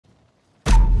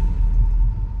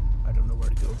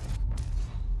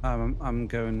I'm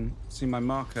going. See my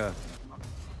marker.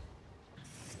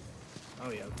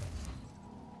 Oh yeah.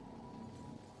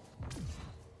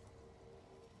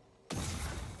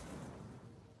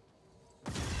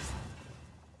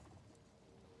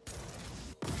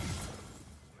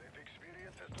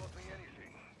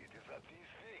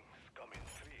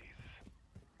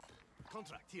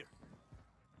 Contract here.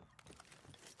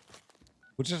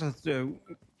 We'll just have to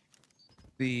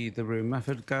do the room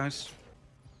method, guys.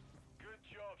 Good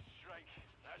job, Strike.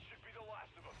 That should be the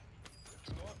last of them.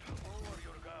 If not, lower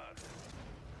your guard.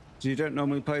 So you don't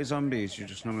normally play zombies. You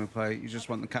just normally play. You just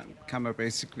want the camera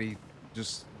basically.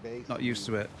 Just Basically, not used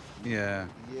to it. Yeah.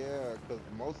 Yeah, because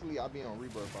mostly I be on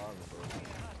Rebirth Island, so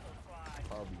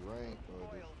probably ranked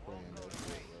or just playing that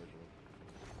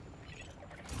shit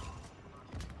regular.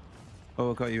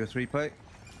 Oh, I got you a 3-plate.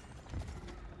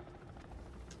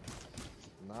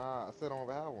 Nah, I said I don't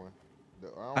have one.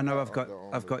 I know I've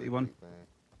got you one. Thing.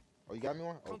 Oh, you got me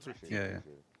one? Oh, appreciate it. Yeah, appreciate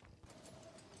it.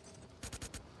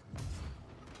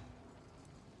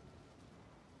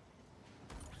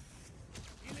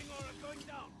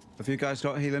 Have you guys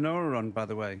got healing aura on, by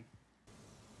the way?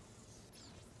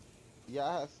 Yeah,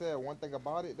 I said one thing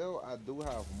about it though. I do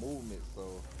have movement,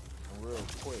 so I'm real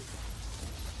quick.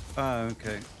 Oh,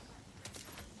 okay.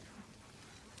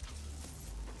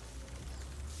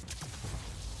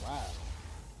 Wow.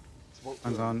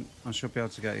 Hang on, I should be able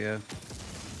to get you.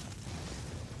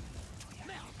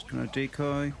 Just gonna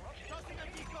decoy.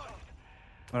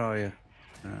 Where are you?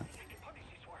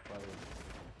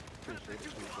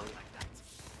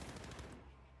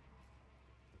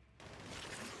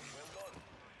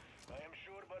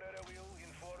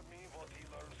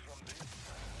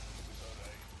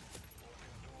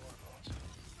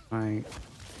 Right.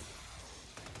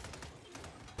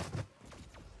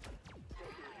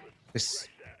 This.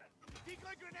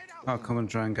 I'll come and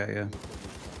try and get you.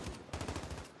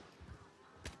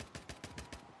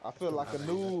 I feel like a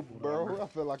noob, bro. I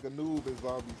feel like a noob in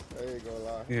zombies. I ain't gonna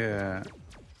lie. Yeah.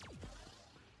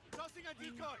 Tossing a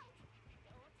decoy.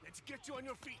 Let's get you on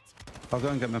your feet. I'll go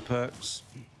and get my perks.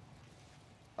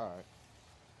 Alright.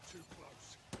 Too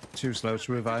close. Too slow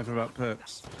to revive without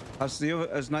perks. As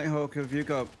Nighthawk, have you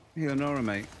got healing aura,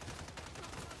 mate?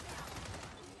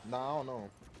 Nah, I don't know.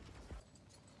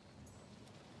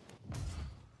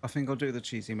 I think I'll do the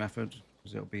cheesy method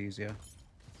because it'll be easier.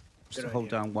 Just Good hold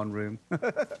idea. down one room.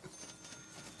 Right,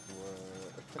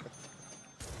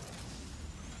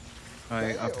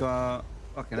 I've got.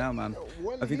 Fucking hell, man.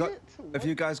 Have you got? Have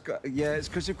you guys got? Yeah, it's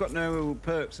because you've got no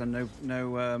perks and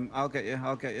no. I'll get you.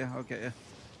 I'll get you. I'll get you.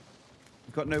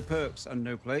 You've got no perks and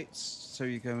no plates, so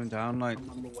you're going down like I'm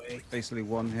on the way basically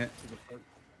one hit. to the front.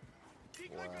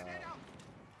 Wow.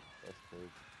 That's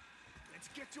crazy. Let's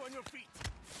get you on your feet.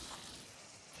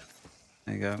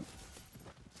 There you go.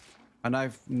 And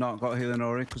I've not got healing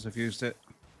aura because I've used it.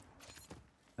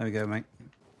 There we go, mate.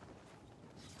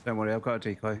 Don't worry, I've got a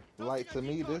decoy. Like, to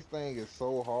me, this thing is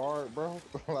so hard, bro.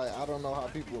 Like, I don't know how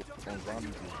people on zombies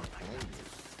is playing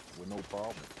it with no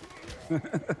problem. I'm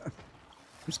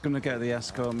just gonna get the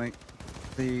escort, mate.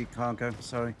 The cargo,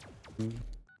 sorry.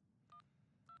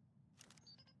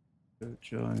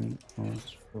 Join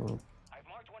us for. I've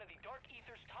marked one of the Dark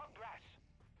Ether's top brass.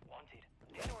 Wanted,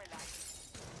 dead or alive.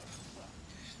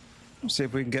 Let's see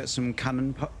if we can get some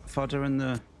cannon fodder in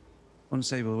the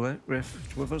unstable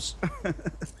rift with us.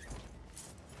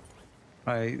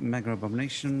 Right, Mega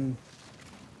Abomination.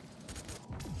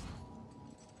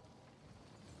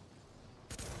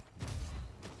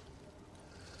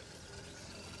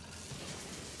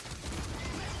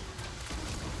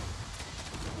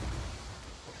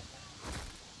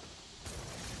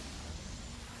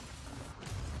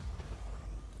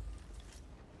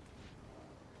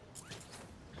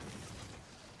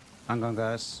 Hang on,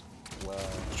 guys. Wow.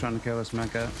 He's trying to kill us,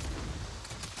 Mega.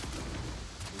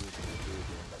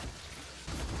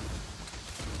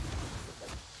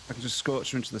 I can just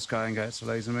scorch her into the sky and get it to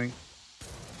laser me.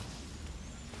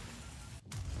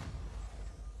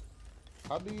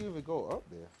 How do you even go up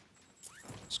there?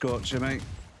 Scorch her, mate.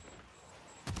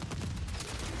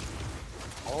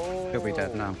 Oh. He'll be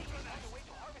dead now.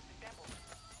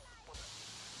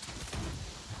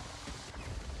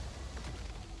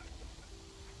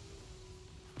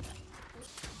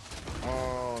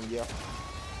 Yeah.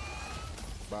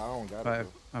 But I don't got it. Right,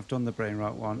 I've done the brain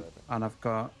rot one, and I've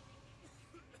got.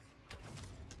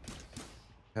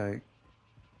 Okay.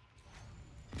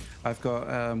 I've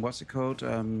got what's it called?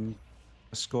 A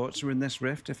scorcher in this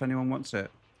rift. If anyone wants it.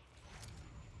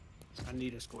 I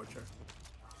need a scorcher.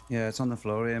 Yeah, it's on the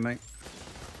floor here, mate.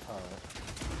 Alright.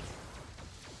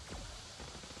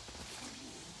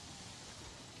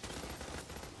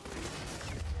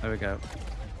 There we go.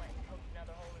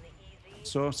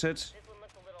 Sorted. This one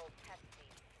looks a little testy.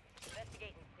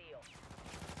 Investigate and seal.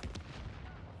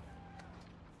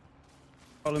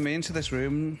 Follow me into this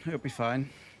room. It'll be fine.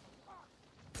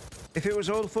 If it was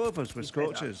all four of us with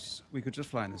scorchers, we could just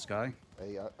fly in the sky.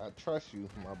 Hey, I trust you,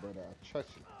 my brother. I trust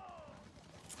you.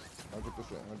 100%,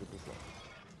 100%.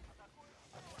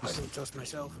 I don't trust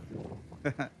myself.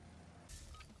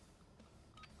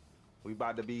 We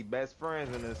about to be best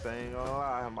friends in this thing. Gonna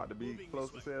lie, I'm about to be close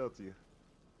to sell to you.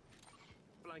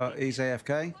 He's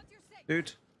AFK.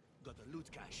 Dude. Got a loot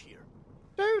cache here.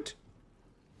 Dude.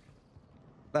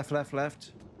 Left, left,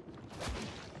 left.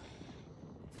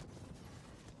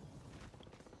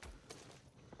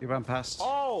 You ran past.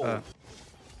 Oh!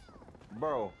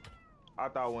 Bro, I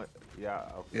thought went. Yeah.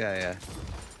 Okay. Yeah, yeah.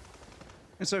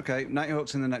 It's okay.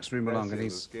 Nighthawk's in the next room along, That and shit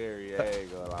was he's scary. Yeah,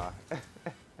 ain't gonna lie.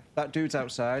 that dude's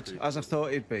outside, as I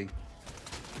thought he'd be.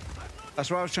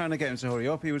 That's why I was trying to get him to hurry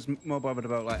up. He was more bothered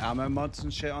about like ammo mods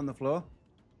and shit on the floor.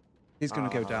 He's gonna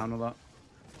go down a lot.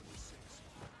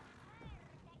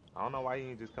 I don't know why you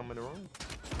ain't just come in the room.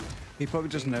 He probably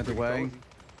doesn't know the Pretty way. cozy.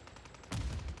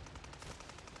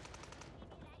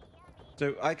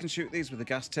 So I can shoot these with the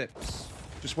gas tips.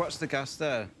 Just watch the gas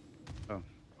there. Oh.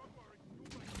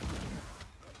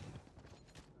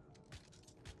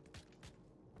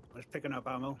 I was picking up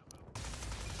ammo.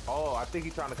 Oh, I think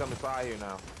he's trying to come inside here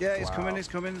now. Yeah, he's Wow. coming, he's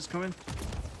coming, he's coming.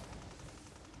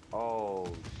 Oh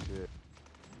shit.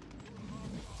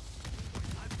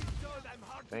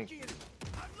 Thank you.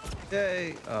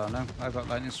 Yay! Oh no, I got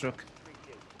lightning struck.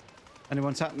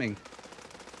 Anyone tap me?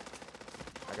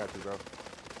 I got you, bro.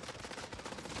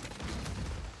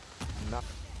 No.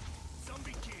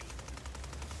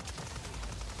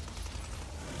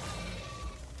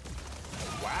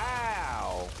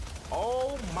 Wow.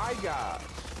 Oh my god.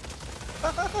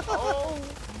 Oh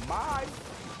my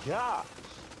gosh.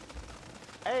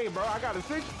 Hey, bro, I got a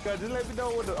 6 gun. Just let me know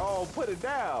when to put it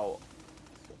down.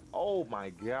 Oh my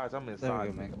gosh, I'm inside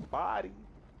go, the mate. body.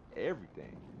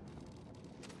 Everything.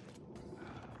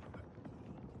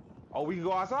 Oh, we can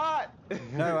go outside?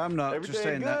 No, I'm not. Just Everything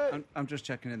saying that. good? I'm just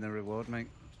checking in the reward, mate.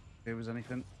 If there was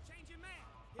anything.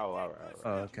 Oh, all right. Oh,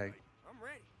 okay.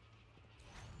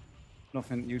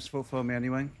 Nothing useful for me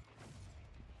anyway.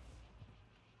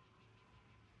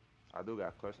 I do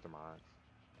got customized.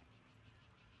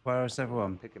 Where is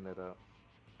everyone? Picking it up.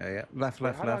 Yeah, yeah. Left, Wait,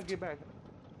 left, how do I left. get back?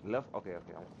 Left? Okay.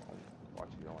 I'm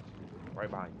watching you. Right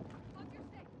behind you.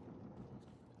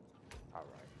 All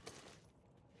right.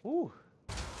 Woo.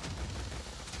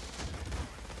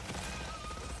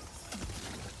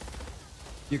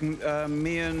 You can,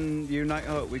 me and you,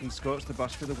 Nighthawk, we can scorch the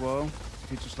boss through the wall.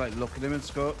 If you just like look at him and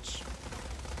scorch.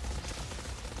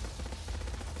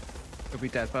 He'll be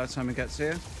dead by the time he gets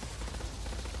here.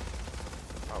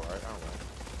 All right.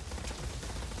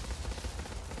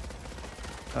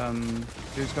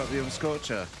 Who's got the other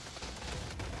scorcher?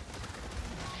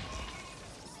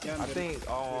 Yeah, I'm I good.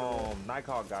 think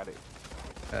Nighthawk got it.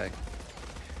 Okay.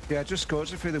 Yeah, just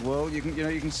scorch it through the wall. You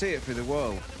can see it through the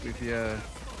wall with your.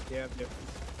 Yeah, yeah.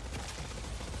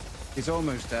 He's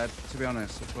almost dead, to be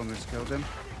honest. I've almost killed him.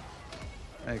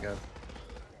 There you go.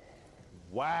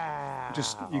 Wow.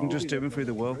 You can just do him through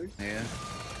the wall. Yeah.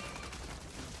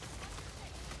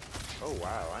 Oh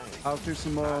wow. I ain't. I'll do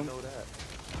some I more. know that.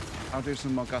 I'll do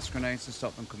some more gas grenades to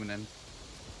stop them coming in.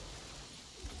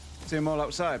 See them all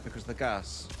outside because the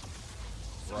gas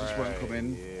just won't come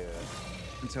in Yeah.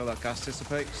 until that gas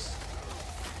dissipates.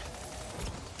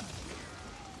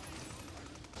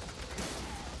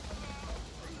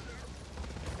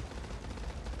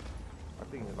 I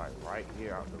think it's like right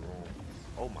here out the room.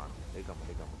 Oh my. They coming.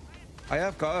 I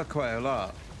have got quite a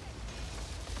lot.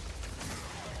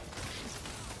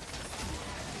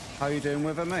 How you doing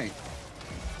with her, mate?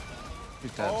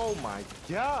 He's dead. Oh my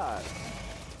god.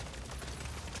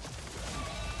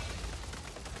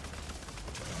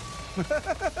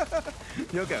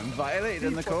 You're getting violated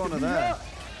in the corner there.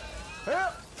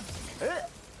 Okay.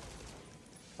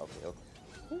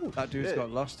 That dude's Shit.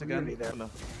 got lost again. Really there.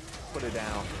 Put it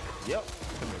down. Yep.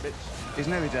 Come here, bitch. He's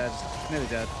nearly dead. Nearly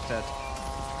dead. Dead.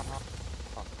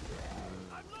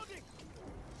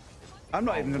 I'm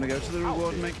not even going to go to the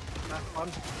reward, mate.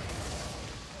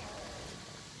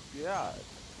 Yeah.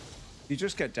 You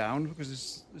just get down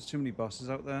because there's too many bosses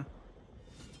out there.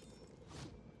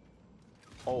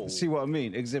 Oh. See what I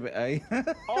mean? Exhibit A.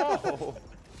 Oh.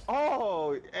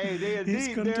 Oh. Hey, they are He's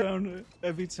deep gone there. down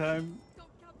every time.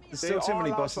 There's They still too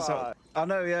many all bosses out. outside. I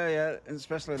know, yeah, yeah. And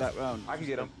especially that round. I can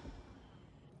get him.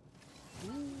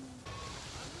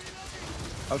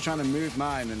 I was trying to move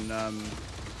mine and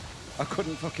I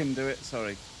couldn't fucking do it.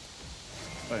 Sorry.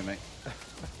 Sorry, mate.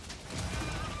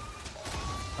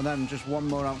 And then just one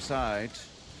more outside.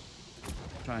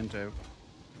 Try and do.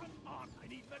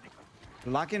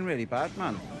 Lagging really bad,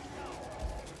 man.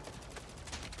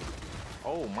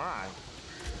 Oh my.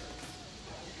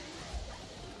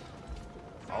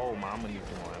 Oh my, I'm gonna need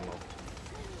some more ammo.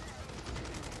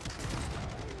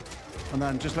 And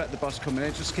then just let the boss come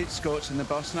in. Just keep scorching the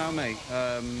boss now, mate.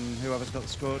 Whoever's got the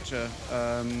scorcher,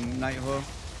 Nighthawk.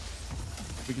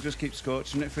 We can just keep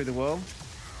scorching it through the wall.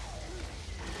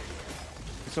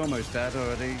 It's almost dead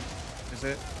already, is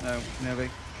it? No, nearly.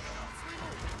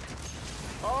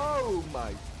 Oh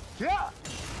my god!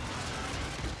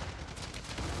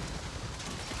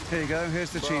 Here you go. Here's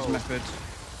the cheese method.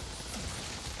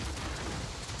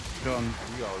 Go on.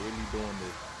 We are really doing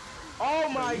this. Oh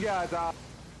my god!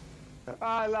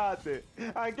 I lost it.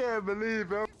 I can't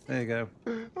believe it. There you go.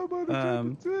 I'm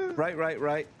about to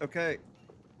Right. Okay.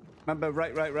 Remember,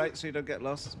 right, so you don't get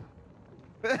lost.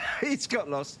 He's got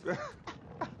lost.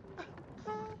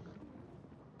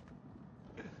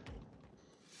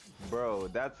 Bro,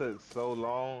 that took so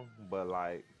long, but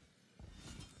like,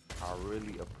 I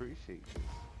really appreciate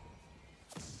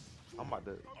this. I'm about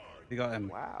to. You got him.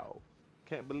 Wow.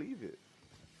 Can't believe it.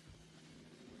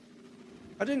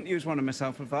 I didn't use one of my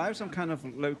self-revives. I'm kind of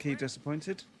low-key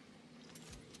disappointed.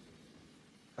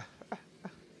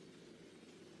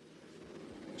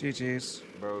 GG's.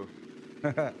 Bro,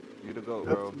 you the GOAT,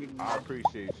 bro. I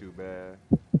appreciate you, man.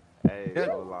 Hey, Yeah.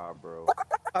 no lie, bro.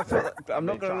 I thought that, I'm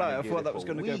not been gonna lie. trying I to thought get that it was for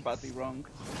gonna go weeks. badly wrong,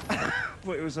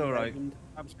 but it was all right. Legend.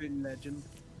 Absolute legend.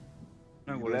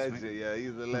 No worries, mate. Legend, yeah,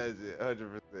 he's a legend.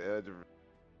 100%.